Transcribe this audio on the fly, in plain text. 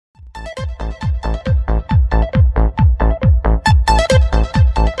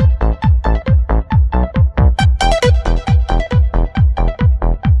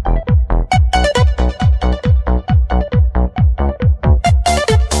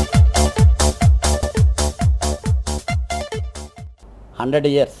100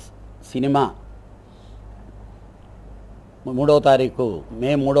 years cinema 3వ తారీఖు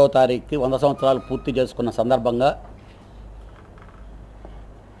మే 3వ తారీఖుకి 100 సంవత్సరాలు పూర్తి చేసుకున్న సందర్భంగా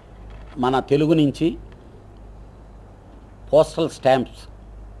మన తెలుగు నుంచి పోస్టల్ స్టాంప్స్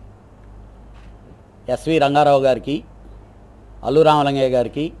ఎస్వి రంగారావు గారికి, అల్లు రామలింగయ్య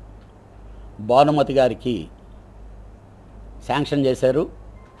గారికి, భానుమతి గారికి శాంక్షన్ చేశారు.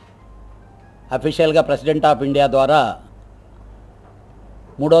 అఫీషియల్గా ప్రెసిడెంట్ ఆఫ్ ఇండియా ద్వారా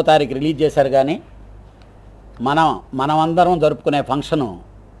 3వ తారీఖు రిలీజ్ చేశారు. కానీ మనమందరం జరుపుకునే ఫంక్షను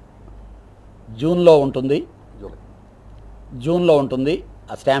జూన్లో ఉంటుంది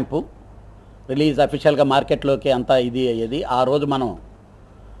ఆ స్టాంపు రిలీజ్ అఫీషియల్గా మార్కెట్లోకి అంతా ఇది అయ్యేది. ఆ రోజు మనం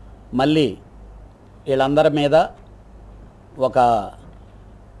మళ్ళీ వీళ్ళందరి మీద ఒక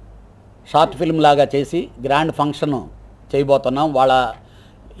షార్ట్ ఫిల్మ్ లాగా చేసి గ్రాండ్ ఫంక్షన్ చేయబోతున్నాం. వాళ్ళ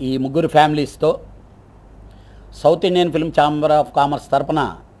ఈ ముగ్గురు ఫ్యామిలీస్తో south Indian film chamber of commerce తరపున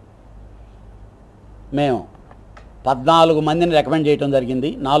మేము 14 మందిని రికమెండ్ చేయడం జరిగింది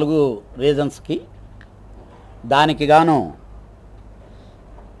 4 రీజన్స్కి. దానికి గాను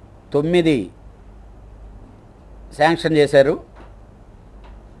 9 శాంక్షన్ చేశారు.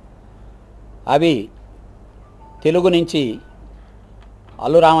 అవి తెలుగు నుంచి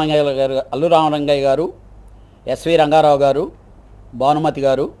అల్లు రామలింగయ్య గారు, ఎస్వి రంగారావు గారు, భానుమతి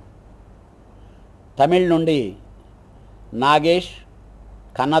గారు. తమిళ్ నుండి Nagesh,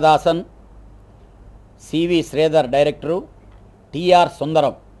 Kannadasan, CV Sridhar director, TR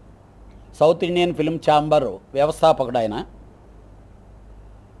సుందరం సౌత్ ఇండియన్ ఫిల్మ్ ఛాంబర్ వ్యవస్థాపకుడు ఆయన.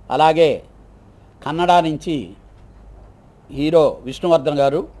 అలాగే కన్నడ నుంచి హీరో విష్ణువర్ధన్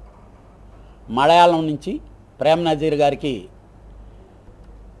గారు, మలయాళం నుంచి ప్రేమ్ నజీర్ గారికి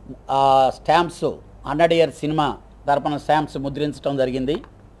స్టాంప్స్ 100 ఇయర్స్ సినిమా తరపున స్టాంప్స్ ముద్రించడం జరిగింది.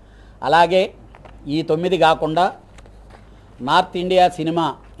 అలాగే ఈ 9 కాకుండా నార్త్ ఇండియా సినిమా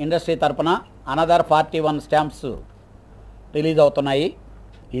ఇండస్ట్రీ తరపున అనదర్ 41 స్టాంప్స్ రిలీజ్ అవుతున్నాయి.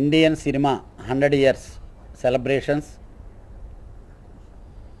 Indian cinema 100 years celebrations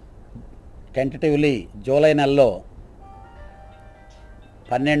టెంటటివ్లీ July నెలలో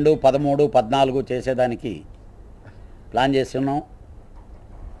 12, 13, 14 చేసేదానికి ప్లాన్ చేస్తున్నాం.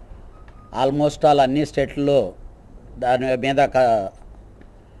 ఆల్మోస్ట్ ఆల్ అన్ని స్టేట్లలో దాని మీద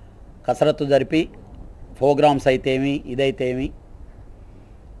కసరత్తు జరిపి ప్రోగ్రామ్స్ అయితేమి ఇదైతేమి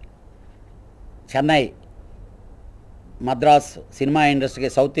చెన్నై, మద్రాస్ సినిమా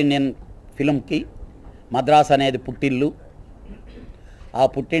ఇండస్ట్రీకి సౌత్ ఇండియన్ ఫిల్మ్కి మద్రాస్ అనేది పుట్టిల్లు. ఆ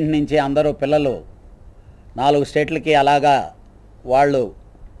పుట్టింటి నుంచి అందరూ పిల్లలు 4 స్టేట్లకి అలాగా వాళ్ళు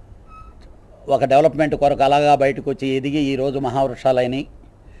ఒక డెవలప్మెంట్ కొరకు అలాగా బయటకు వచ్చి ఎదిగి ఈరోజు మహావృక్షాలైనవి.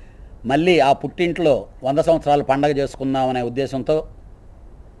 మళ్ళీ ఆ పుట్టింట్లో 100 సంవత్సరాలు పండగ చేసుకుందామనే ఉద్దేశంతో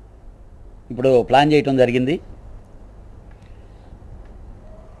ఇప్పుడు ప్లాన్ చేయటం జరిగింది.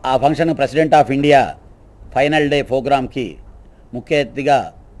 ఆ function president of India final day ప్రోగ్రామ్కి ముఖ్య అతిథిగా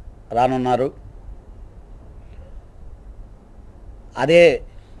రానున్నారు. అదే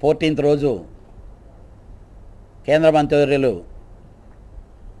 14th రోజు కేంద్ర మంత్రివర్యులు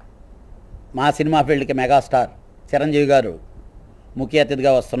మా సినిమా ఫీల్డ్కి మెగాస్టార్ చిరంజీవి గారు ముఖ్య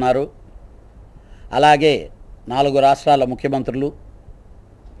అతిథిగా వస్తున్నారు. అలాగే 4 రాష్ట్రాల ముఖ్యమంత్రులు.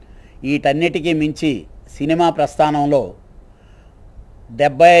 వీటన్నిటికీ మించి సినిమా ప్రస్థానంలో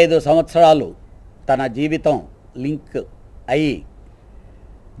 75 సంవత్సరాలు తన జీవితం లింక్ అయి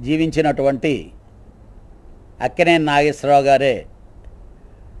జీవించినటువంటి అక్కినేని నాగేశ్వరరావు గారే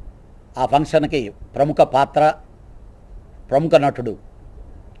ఆ ఫంక్షన్కి ప్రముఖ నటుడు.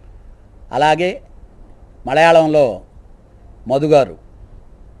 అలాగే మలయాళంలో మధు గారు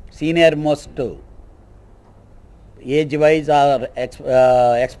senior most age wise are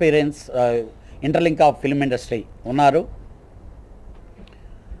experience interlink of film industry ఉన్నారు.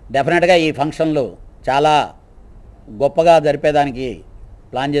 డెఫినెట్గా ఈ ఫంక్షన్లు చాలా గొప్పగా జరిపేదానికి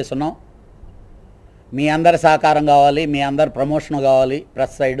ప్లాన్ చేస్తున్నాం. మీ అందరి సహకారం కావాలి, మీ అందరి ప్రమోషన్ కావాలి,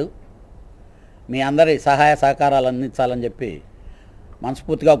 ప్రెస్ సైడు మీ అందరి సహాయ సహకారాలు అందించాలని చెప్పి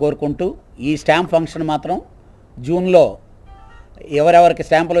మనస్ఫూర్తిగా కోరుకుంటూ ఈ స్టాంప్ ఫంక్షన్ మాత్రం జూన్లో ఎవరెవరికి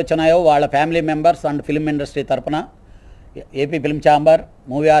స్టాంపులు వచ్చినాయో వాళ్ళ family members and film industry తరపున AP film chamber,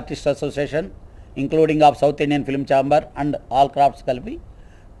 movie artist association including of south Indian film chamber and all crafts కలిపి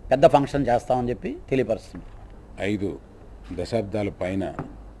పెద్ద ఫంక్షన్ చేస్తామని చెప్పి తెలియపరుస్తుంది. 5 దశాబ్దాల పైన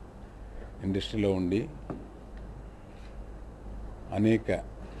ఇండస్ట్రీలో ఉండి అనేక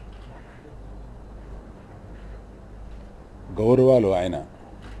గౌరవాలు ఆయన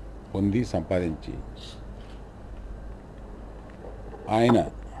పొంది సంపాదించి ఆయన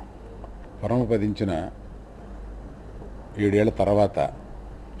పరమపదించిన 7 ఏళ్ల తర్వాత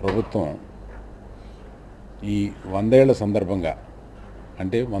ప్రభుత్వం ఈ 100 ఏళ్ల సందర్భంగా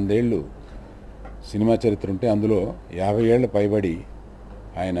అంటే 100 ఏళ్ళు సినిమా చరిత్ర ఉంటే అందులో 50 ఏళ్ళ పైబడి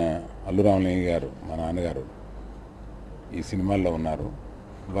ఆయన అల్లు రామలింగయ్య గారు మా నాన్నగారు ఈ సినిమాల్లో ఉన్నారు.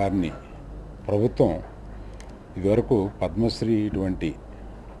 వారిని ప్రభుత్వం ఇదివరకు పద్మశ్రీ ఇటువంటి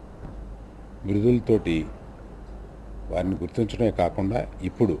బిరుదులతోటి వారిని గుర్తించడమే కాకుండా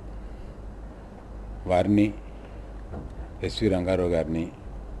ఇప్పుడు వారిని ఎస్వి రంగారావు గారిని,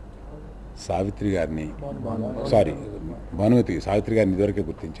 సావిత్రి గారిని, భానుమతి, సావిత్రి గారిని ఇదివరకే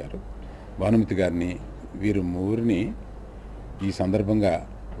గుర్తించారు, భానుమతి గారిని, వీరు ముగ్గురిని ఈ సందర్భంగా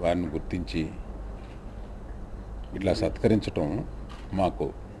వారిని గుర్తించి ఇట్లా సత్కరించటం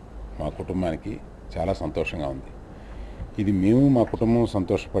మా కుటుంబానికి చాలా సంతోషంగా ఉంది. ఇది మేము మా కుటుంబం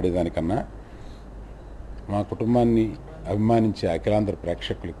సంతోషపడేదానికన్నా మా కుటుంబాన్ని అభిమానించే అఖిలాంధ్ర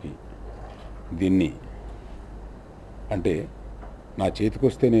ప్రేక్షకులకి దీన్ని అంటే నా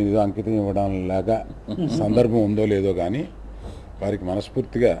చేతికొస్తే నేను ఏదో అంకితం ఇవ్వడం లాగా సందర్భం ఉందో లేదో కానీ వారికి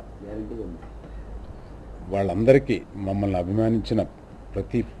మనస్ఫూర్తిగా వాళ్ళందరికీ మమ్మల్ని అభిమానించిన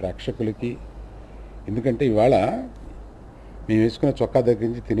ప్రతి ప్రేక్షకులకి, ఎందుకంటే ఇవాళ మేము వేసుకున్న చొక్కా దగ్గర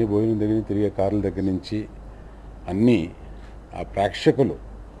నుంచి, తినే భోజనం దగ్గర నుంచి, తిరిగే కార్ల దగ్గర నుంచి అన్నీ ఆ ప్రేక్షకులు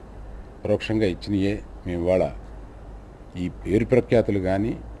పరోక్షంగా ఇచ్చినయే. మేము ఇవాళ ఈ పేరు ప్రఖ్యాతులు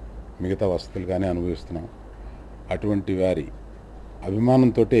కానీ మిగతా వసతులు కానీ అనుభవిస్తున్నాం. అటువంటి వారి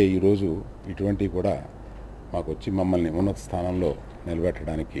అభిమానంతో ఈరోజు ఇటువంటివి కూడా మాకు వచ్చి మమ్మల్ని ఉన్నత స్థానంలో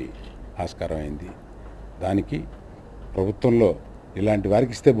నిలబెట్టడానికి ఆస్కారం అయింది. దానికి ప్రభుత్వంలో ఇలాంటి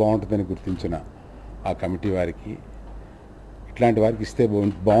వారికి ఇస్తే బాగుంటుందని గుర్తించిన ఆ కమిటీ వారికి, ఇట్లాంటి వారికి ఇస్తే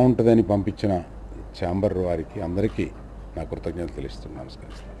బాగుంటుందని పంపించిన ఛాంబర్ వారికి అందరికీ నా కృతజ్ఞతలు తెలుస్తున్నాను,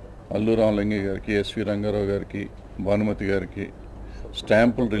 నమస్కరిస్తాను. అల్లు రామలింగయ్య గారికి, ఎస్వి రంగారావు గారికి, భానుమతి గారికి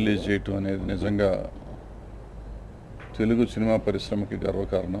స్టాంపులు రిలీజ్ చేయటం అనేది నిజంగా తెలుగు సినిమా పరిశ్రమకి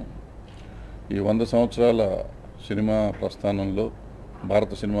గర్వకారణం. ఈ 100 సంవత్సరాల సినిమా ప్రస్థానంలో,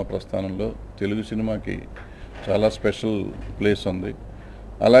 భారత సినిమా ప్రస్థానంలో తెలుగు సినిమాకి చాలా స్పెషల్ ప్లేస్ ఉంది.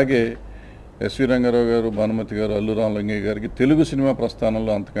 అలాగే ఎస్వి రంగారావు గారు, భానుమతి గారు, అల్లు రామలింగయ్య గారికి తెలుగు సినిమా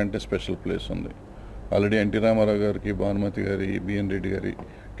ప్రస్థానంలో అంతకంటే స్పెషల్ ప్లేస్ ఉంది. ఆల్రెడీ ఎన్టీ రామారావు గారికి, భానుమతి గారి, బిఎన్ రెడ్డి గారి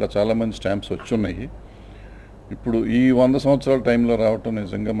ఇట్లా చాలామంది స్టాంప్స్ వచ్చున్నాయి. ఇప్పుడు ఈ 100 సంవత్సరాల టైంలో రావటం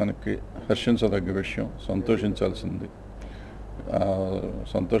నిజంగా మనకి హర్షించదగ్గ విషయం, సంతోషించాల్సింది.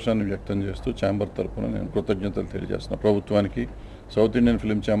 సంతోషాన్ని వ్యక్తం చేస్తూ ఛాంబర్ తరఫున నేను కృతజ్ఞతలు తెలియజేస్తున్నాను ప్రభుత్వానికి. సౌత్ ఇండియన్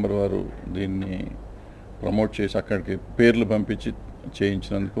ఫిల్మ్ ఛాంబర్ వారు దీన్ని ప్రమోట్ చేసి అక్కడికి పేర్లు పంపించి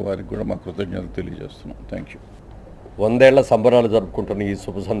చేయించినందుకు వారికి కూడా మా కృతజ్ఞతలు తెలియజేస్తున్నాం. Thank you. 100 ఏళ్ల సంబరాలు జరుపుకుంటున్న ఈ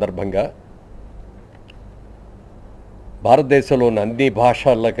శుభ సందర్భంగా భారతదేశంలోని అన్ని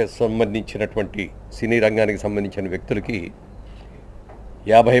భాషలకు సంబంధించినటువంటి సినీ రంగానికి సంబంధించిన వ్యక్తులకి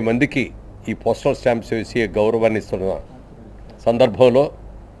 50 మందికి ఈ పోస్టల్ స్టాంప్స్ వేసి గౌరవాన్ని ఇస్తున్న సందర్భంలో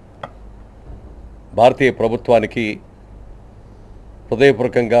భారతీయ ప్రభుత్వానికి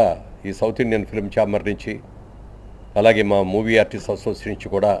హృదయపూర్వకంగా ఈ సౌత్ ఇండియన్ ఫిల్మ్ ఛాంబర్ నుంచి, అలాగే మా మూవీ ఆర్టిస్ట్ అసోసియేషన్ నుంచి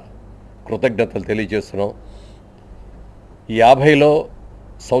కూడా కృతజ్ఞతలు తెలియజేస్తున్నాం. ఈ 50లో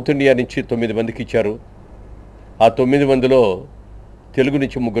సౌత్ ఇండియా నుంచి 9 మందికి ఇచ్చారు. ఆ 9 మందిలో తెలుగు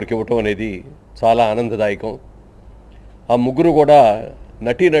నుంచి 3కి ఇవ్వటం అనేది చాలా ఆనందదాయకం. ఆ 3 కూడా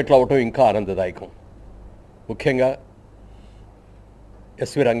నటీనటులు అవ్వటం ఇంకా ఆనందదాయకం. ముఖ్యంగా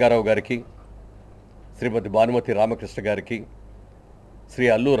ఎస్వి రంగారావు గారికి, శ్రీమతి భానుమతి రామకృష్ణ గారికి, శ్రీ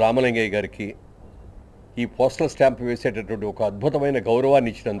అల్లు రామలింగయ్య గారికి ఈ పోస్టల్ స్టాంప్ వేసేటటువంటి ఒక అద్భుతమైన గౌరవాన్ని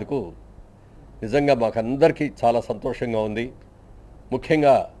ఇచ్చినందుకు నిజంగా మాకందరికీ చాలా సంతోషంగా ఉంది.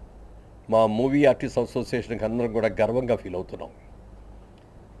 ముఖ్యంగా మా మూవీ ఆర్టిస్ట్ అసోసియేషన్కి అందరం కూడా గర్వంగా ఫీల్ అవుతున్నాం.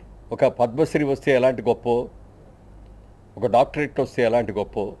 ఒక పద్మశ్రీ వస్తే ఎలాంటి గొప్పో, ఒక డాక్టరేట్ వస్తే ఎలాంటి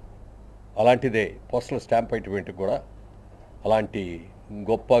గొప్పో, అలాంటిదే పోస్టల్ స్టాంప్ అటువంటి కూడా అలాంటి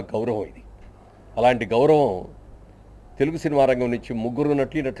గొప్ప గౌరవం ఇది. అలాంటి గౌరవం తెలుగు సినిమా రంగం నుంచి 3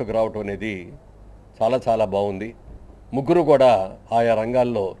 నటీనటులకు రావటం అనేది చాలా చాలా బాగుంది. 3 కూడా ఆయా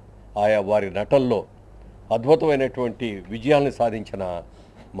రంగాల్లో, ఆయా వారి నటల్లో అద్భుతమైనటువంటి విజయాలను సాధించిన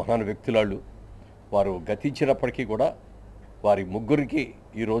మహాన్ వ్యక్తులాళ్ళు. వారు గతించినప్పటికీ కూడా వారి 3కి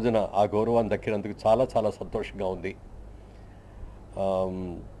ఈ రోజున ఆ గౌరవాన్ని దక్కినందుకు చాలా చాలా సంతోషంగా ఉంది.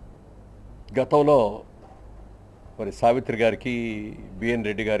 గతంలో మరి సావిత్రి గారికి, బిఎన్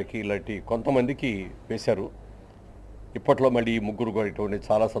రెడ్డి గారికి ఇలాంటి కొంతమందికి వేశారు. ఇప్పట్లో మళ్ళీ ఈ 3 కూడా ఇటువంటి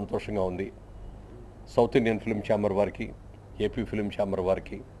చాలా సంతోషంగా ఉంది. సౌత్ ఇండియన్ ఫిల్మ్ ఛాంబర్ వారికి, ఏపీ ఫిల్మ్ ఛాంబర్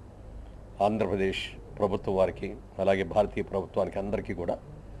వారికి, ఆంధ్రప్రదేశ్ ప్రభుత్వం వారికి, అలాగే భారతీయ ప్రభుత్వానికి అందరికీ కూడా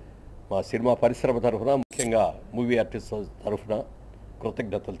మా సినిమా పరిశ్రమ తరఫున, ముఖ్యంగా మూవీ ఆర్టిస్ట్ తరఫున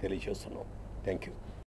కృతజ్ఞతలు తెలియజేస్తున్నాం. Thank you.